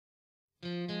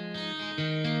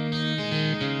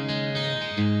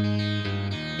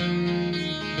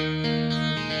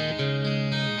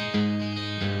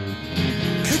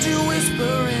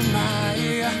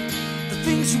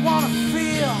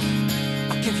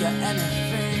you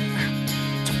anything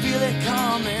to feel it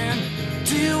coming?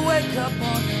 Do you wake up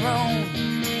on your own?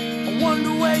 I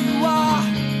wonder where you are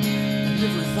and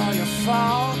live with all your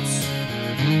faults.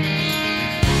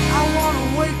 I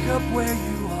wanna wake up where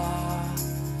you are.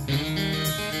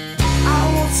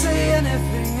 I won't say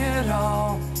anything at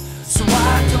all, so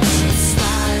why don't you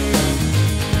slide?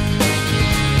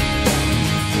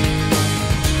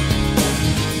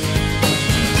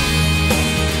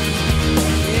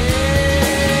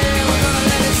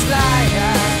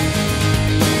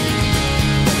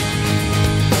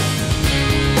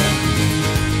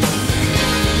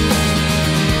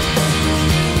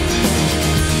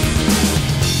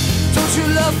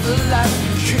 The life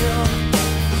you kill,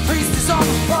 the priest is on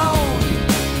the phone.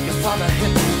 Your father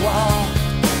hit the wall,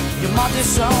 your mom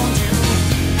disowned you.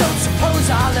 Don't suppose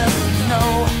I'll ever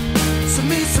know what it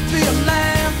means to be a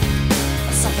man,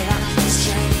 or something I can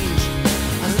change.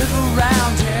 I live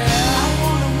around here. I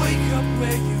wanna wake up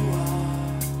where you are.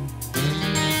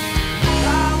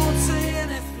 I won't say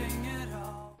anything at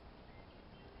all.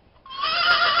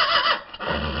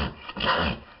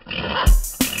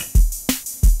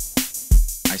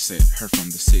 I said her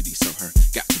from the city, so her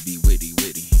got to be witty,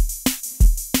 witty.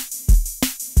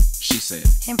 She said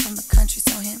him from the country,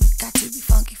 so him got to be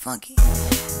funky, funky.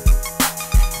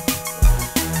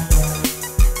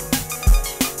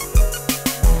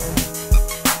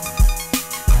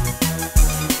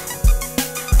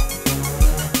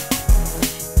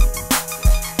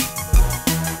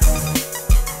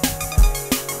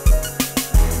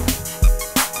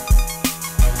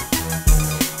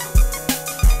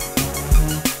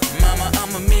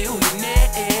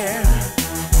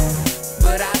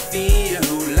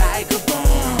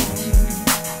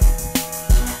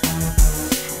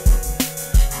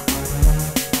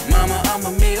 I'm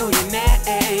a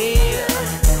millionaire,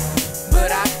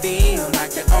 but I feel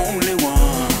like the only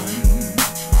one.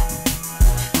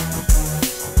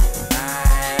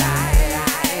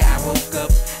 I woke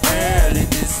up early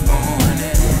this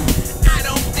morning. I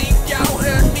don't think y'all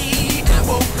heard me. I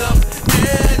woke up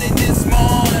early this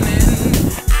morning.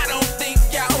 I don't think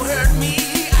y'all heard me.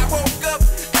 I woke up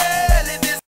early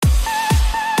this.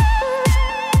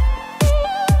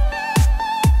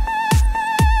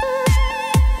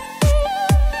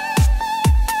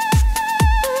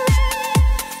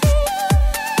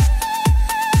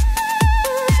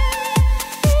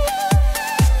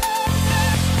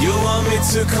 You want me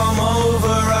to come over,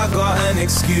 I got an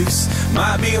excuse.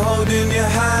 Might be holding your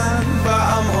hand, but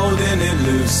I'm holding it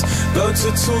loose. Go to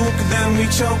talk, then we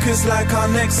choke, it's like our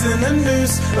necks in the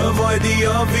noose. Avoid the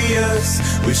obvious,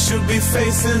 we should be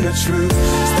facing the truth.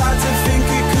 Start to think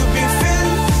it could be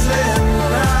fizzling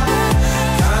now.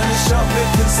 Kinda shocked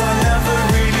because I never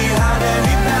really had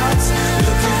any doubts.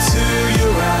 Look into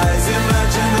your eyes,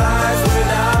 imagine life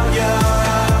without you.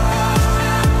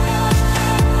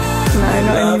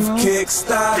 Love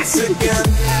kick-starts again.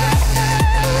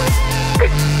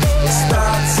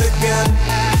 Starts again.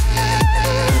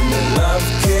 And the love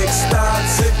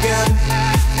kick-starts again.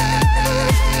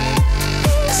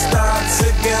 Starts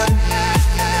again.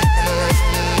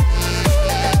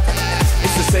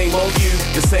 It's the same old you,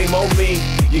 the same old me.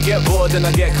 You get bored and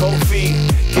I get cold feet.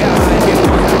 Get high, get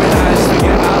drunk, and I just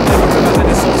forget out. Never remember and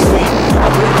it's so sweet. I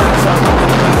realize I'm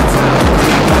running around the town.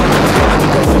 You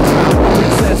go to town,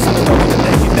 princess, and I don't wanna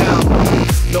let you down.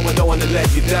 No, I don't wanna let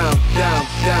you down. Down,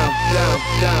 down, down,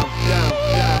 down, down,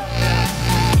 down, down.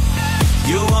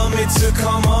 You want me to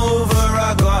come over,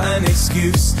 I got an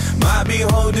excuse. Might be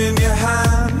holding your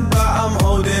hand, but I'm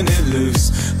holding it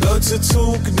loose. Go to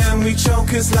talk, then we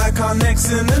choke, it's like our necks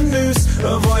in the noose.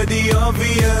 Avoid the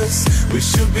obvious, we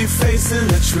should be facing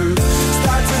the truth.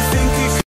 Start to think it